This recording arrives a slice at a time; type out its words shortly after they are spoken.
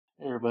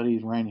Hey everybody,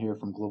 Ryan here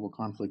from Global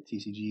Conflict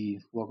TCG.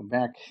 Welcome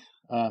back.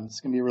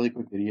 It's going to be a really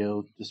quick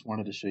video. Just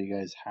wanted to show you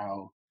guys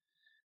how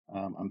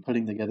I'm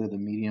putting together the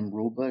medium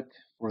rulebook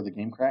for the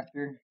Game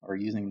Crafter, or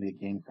using the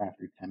Game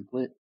Crafter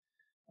template.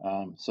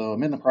 So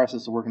I'm in the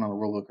process of working on the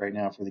rulebook right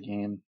now for the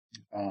game,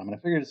 and I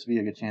figured this would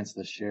be a good chance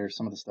to share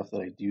some of the stuff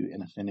that I do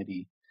in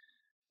Affinity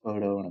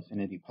Photo and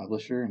Affinity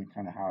Publisher, and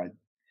kind of how I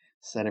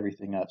set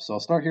everything up. So I'll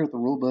start here with the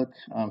rulebook.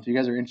 If you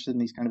guys are interested in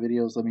these kind of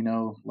videos, let me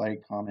know.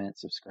 Like, comment,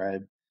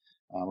 subscribe.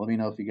 Let me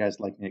know if you guys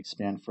like me to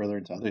expand further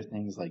into other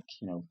things like,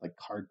 like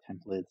card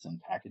templates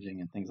and packaging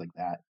and things like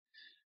that.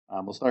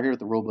 We'll start here with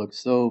the rulebook.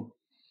 So,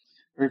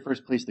 very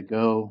first place to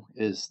go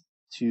is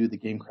to the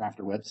Game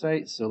Crafter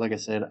website. So, like I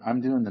said, I'm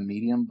doing the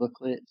medium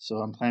booklet. So,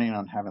 I'm planning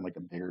on having like a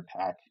bigger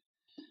pack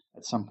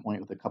at some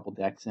point with a couple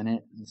decks in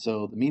it. And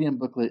so, the medium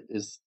booklet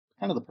is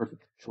kind of the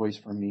perfect choice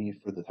for me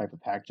for the type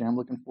of package I'm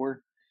looking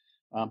for.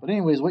 But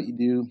anyways, what you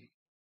do,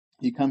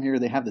 you come here,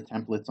 they have the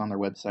templates on their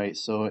website.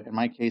 So in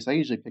my case, I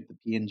usually pick the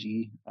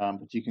PNG,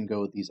 but you can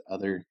go with these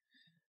other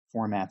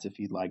formats if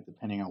you'd like,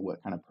 depending on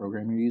what kind of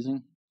program you're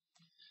using.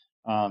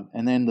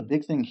 And then the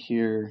big thing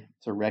here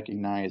to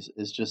recognize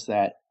is just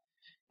that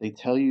they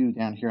tell you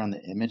down here on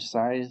the image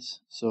size.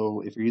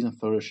 So if you're using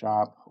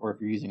Photoshop, or if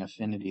you're using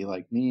Affinity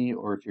like me,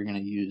 or if you're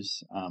going to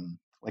use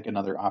like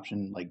another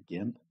option like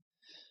GIMP,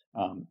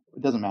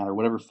 it doesn't matter,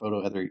 whatever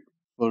photo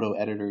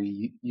editor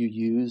you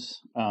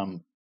use,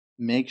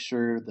 make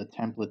sure the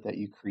template that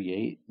you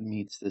create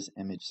meets this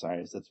image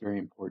size. That's very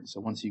important. So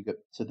once you get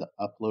to the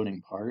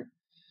uploading part,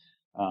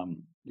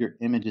 your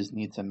images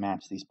need to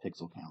match these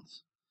pixel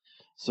counts.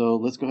 So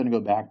let's go ahead and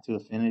go back to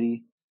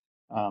Affinity.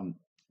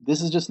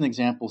 This is just an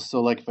example.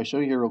 So like if I show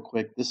you here real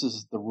quick, this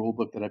is the rule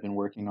book that I've been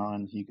working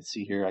on. You can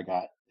see here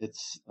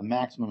it's the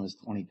maximum is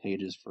 20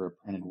 pages for a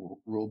printed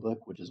rule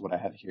book, which is what I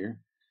have here.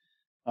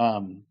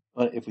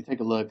 But if we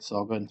take a look, so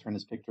I'll go ahead and turn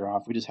this picture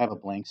off. We just have a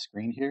blank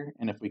screen here,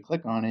 and if we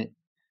click on it,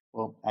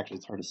 well, actually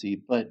it's hard to see,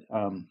 but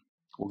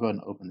we'll go ahead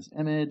and open this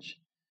image,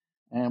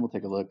 and we'll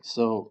take a look.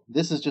 So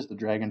this is just a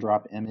drag and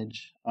drop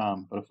image,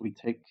 but if we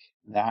take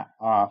that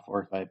off,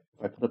 or if I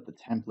put up the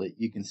template,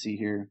 you can see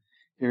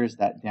here's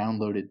that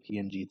downloaded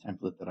PNG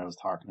template that I was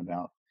talking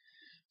about.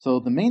 So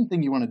the main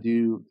thing you want to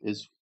do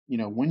is,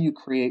 when you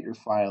create your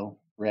file,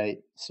 right?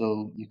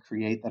 So you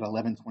create that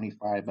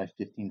 1125 by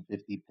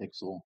 1550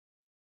 pixel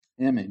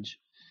image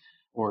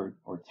or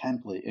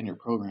template in your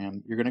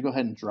program, you're going to go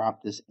ahead and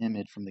drop this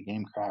image from the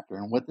Game Crafter.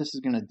 And what this is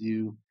going to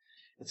do,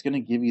 it's going to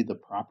give you the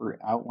proper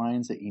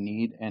outlines that you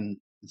need, and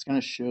it's going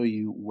to show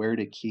you where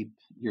to keep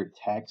your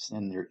text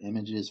and your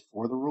images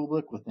for the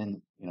rulebook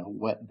within,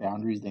 what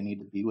boundaries they need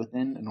to be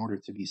within in order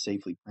to be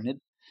safely printed.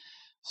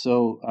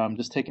 So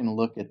just taking a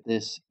look at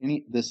this,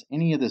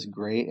 any of this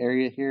gray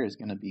area here is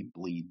going to be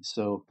bleed.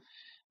 So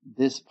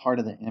this part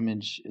of the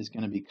image is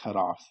going to be cut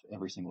off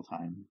every single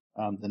time.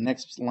 The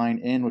next line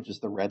in, which is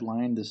the red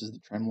line, this is the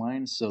trim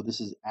line. So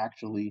this is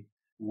actually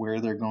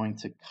where they're going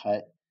to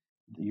cut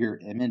your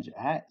image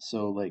at.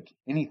 So like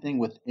anything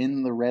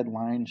within the red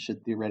line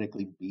should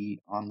theoretically be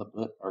on the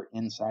book or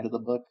inside of the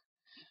book.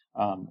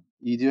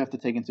 You do have to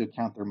take into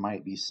account there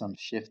might be some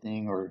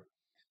shifting or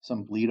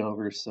some bleed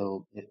over,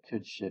 so it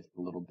could shift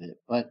a little bit.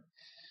 But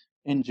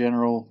in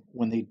general,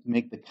 when they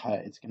make the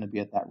cut, it's going to be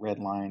at that red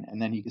line.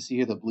 And then you can see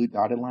here the blue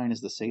dotted line is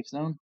the safe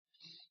zone.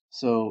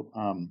 So,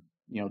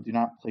 do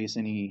not place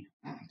any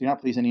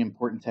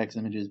important text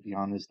images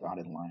beyond this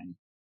dotted line.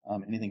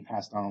 Anything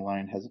past on the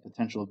line has a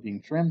potential of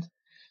being trimmed.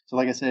 So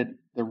like I said,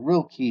 the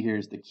real key here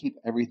is to keep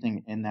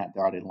everything in that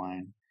dotted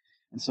line.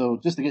 And so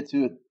just to get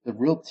to it, the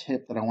real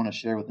tip that I want to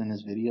share within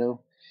this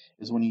video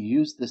is when you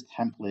use this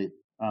template,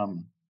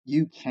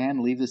 you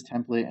can leave this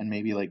template and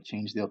maybe like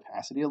change the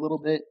opacity a little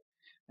bit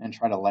and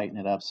try to lighten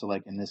it up. So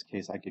like in this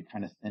case, I could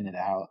kind of thin it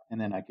out,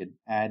 and then I could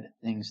add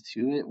things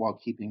to it while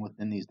keeping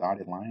within these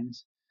dotted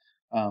lines.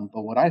 But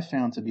what I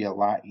found to be a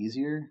lot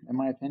easier, in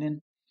my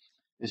opinion,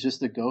 is just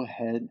to go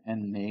ahead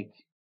and make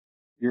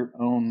your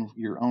own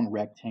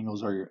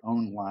rectangles or your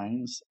own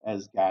lines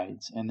as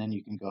guides, and then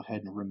you can go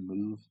ahead and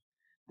remove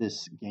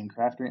this Game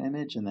Crafter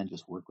image and then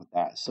just work with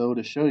that. So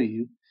to show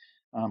you,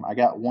 I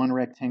got one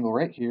rectangle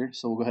right here,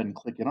 so we'll go ahead and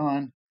click it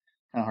on.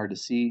 Kind of hard to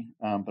see,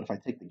 but if I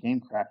take the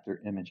Game Crafter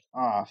image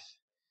off,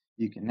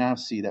 you can now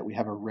see that we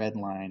have a red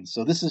line.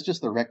 So this is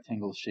just a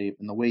rectangle shape,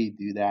 and the way you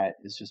do that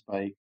is just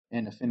by,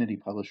 in Affinity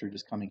Publisher,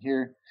 just coming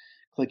here,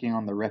 clicking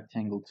on the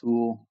rectangle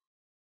tool.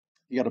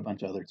 You got a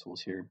bunch of other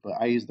tools here, but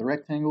I use the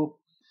rectangle,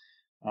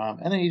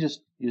 and then you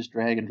just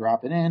drag and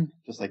drop it in,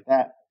 just like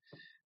that.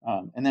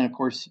 And then, of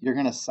course, you're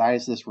going to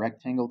size this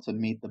rectangle to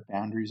meet the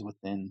boundaries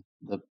within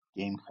the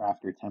Game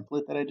Crafter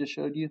template that I just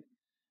showed you.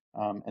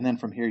 And then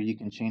from here, you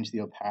can change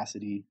the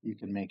opacity. You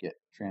can make it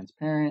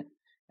transparent.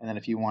 And then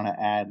if you want to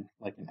add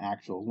like an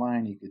actual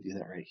line, you could do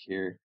that right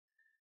here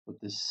with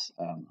this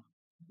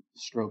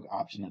stroke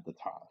option at the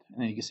top.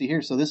 And then you can see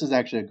here, so this is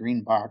actually a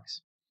green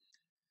box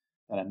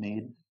that I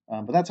made.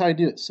 But that's how I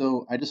do it.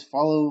 So I just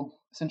follow,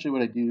 essentially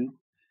what I do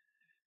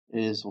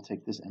is we'll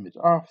take this image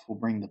off. We'll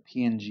bring the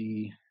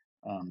PNG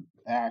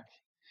back.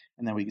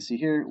 And then we can see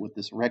here with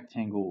this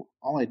rectangle,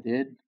 all I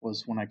did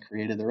was when I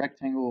created the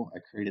rectangle, I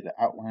created an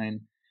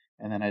outline,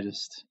 and then I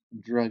just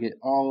drug it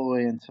all the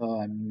way until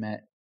I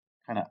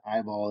kind of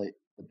eyeball it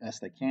the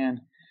best I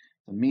can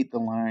to meet the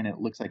line. It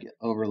looks like it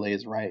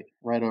overlays right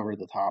over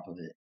the top of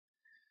it.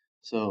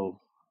 So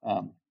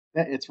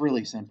it's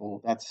really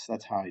simple. That's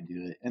how I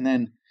do it. And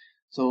then,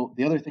 so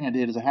the other thing I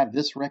did is I have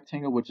this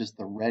rectangle, which is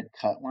the red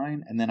cut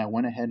line, and then I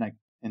went ahead and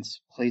in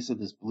place of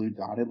this blue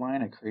dotted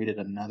line, I created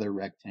another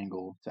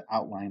rectangle to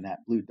outline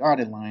that blue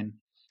dotted line.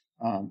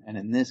 And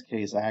in this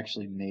case, I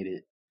actually made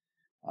it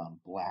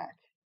black.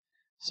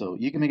 So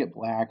you can make it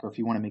black, or if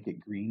you want to make it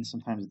green,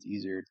 sometimes it's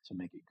easier to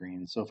make it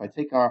green. So if I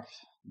take off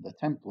the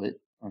template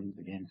from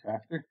the game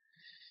crafter,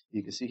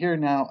 you can see here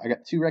now I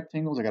got two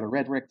rectangles. I got a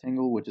red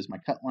rectangle, which is my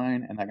cut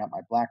line, and I got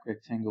my black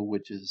rectangle,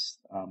 which is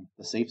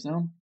the safe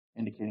zone,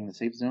 indicating the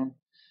safe zone.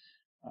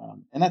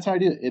 And that's how I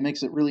do it. It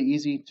makes it really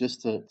easy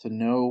just to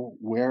know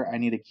where I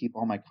need to keep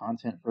all my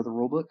content for the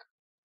rulebook.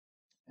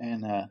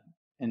 And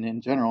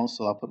in general,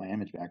 so I'll put my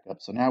image back up.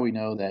 So now we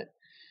know that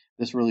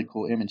this really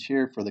cool image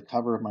here for the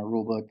cover of my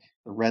rulebook,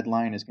 the red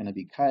line is going to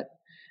be cut.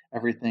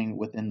 Everything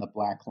within the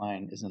black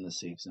line is in the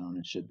safe zone.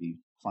 It should be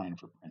fine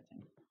for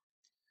printing.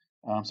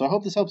 So I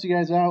hope this helps you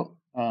guys out.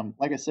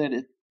 Like I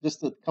said,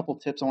 just a couple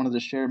tips I wanted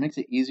to share. It makes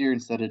it easier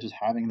instead of just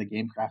having the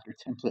Game Crafter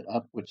template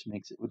up, which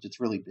it's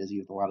really busy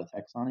with a lot of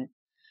text on it.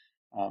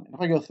 And if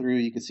I go through,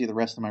 you can see the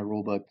rest of my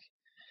rulebook.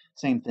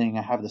 Same thing.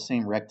 I have the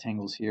same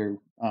rectangles here.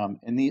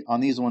 And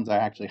on these ones, I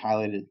actually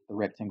highlighted the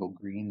rectangle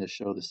green to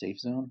show the safe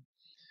zone.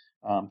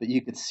 But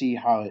you could see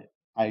how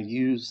I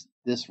use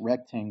this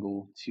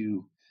rectangle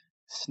to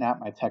snap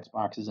my text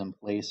boxes in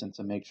place and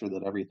to make sure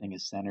that everything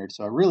is centered.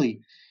 So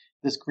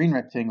this green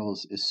rectangle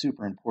is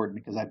super important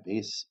because I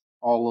base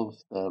all of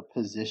the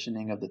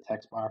positioning of the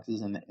text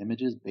boxes and the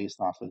images based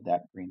off of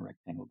that green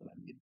rectangle that I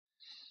made.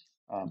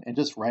 And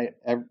just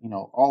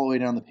all the way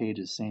down the page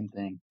is same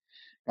thing.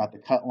 Got the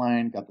cut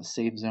line, got the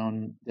safe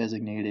zone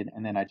designated,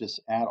 and then I just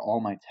add all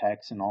my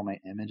text and all my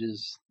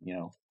images,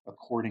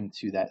 according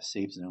to that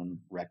safe zone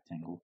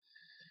rectangle.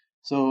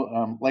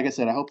 So, like I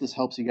said, I hope this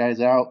helps you guys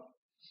out.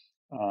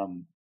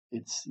 The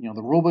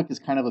rulebook is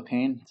kind of a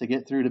pain to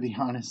get through, to be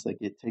honest. Like,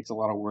 it takes a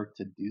lot of work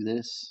to do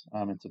this,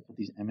 and to put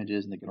these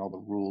images and to get all the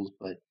rules.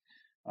 But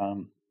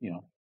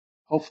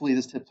hopefully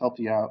this tip helps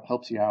you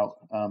out.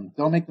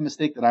 Don't make the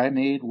mistake that I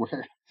made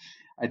where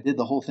I did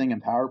the whole thing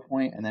in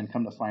PowerPoint and then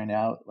come to find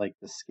out like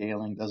the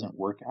scaling doesn't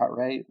work out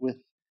right with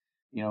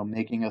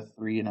making a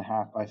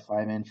 3.5 by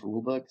 5 inch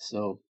rulebook.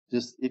 So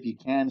just, if you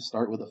can,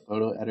 start with a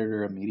photo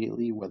editor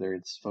immediately, whether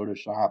it's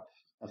Photoshop,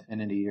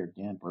 Affinity, or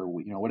GIMP, or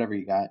whatever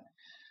you got.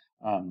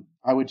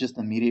 I would just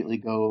immediately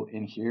go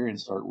in here and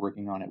start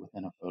working on it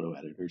within a photo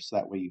editor, so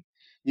that way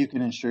you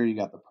can ensure you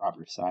got the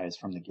proper size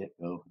from the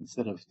get-go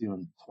instead of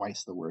doing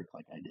twice the work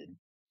like I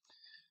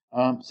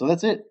did. So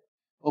that's it.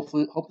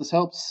 Hope this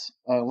helps.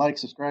 Like,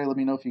 subscribe. Let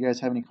me know if you guys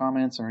have any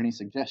comments or any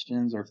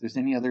suggestions, or if there's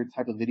any other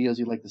type of videos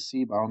you'd like to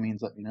see. By all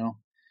means, let me know.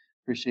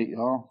 Appreciate you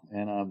all,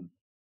 and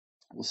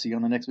we'll see you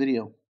on the next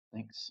video.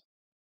 Thanks.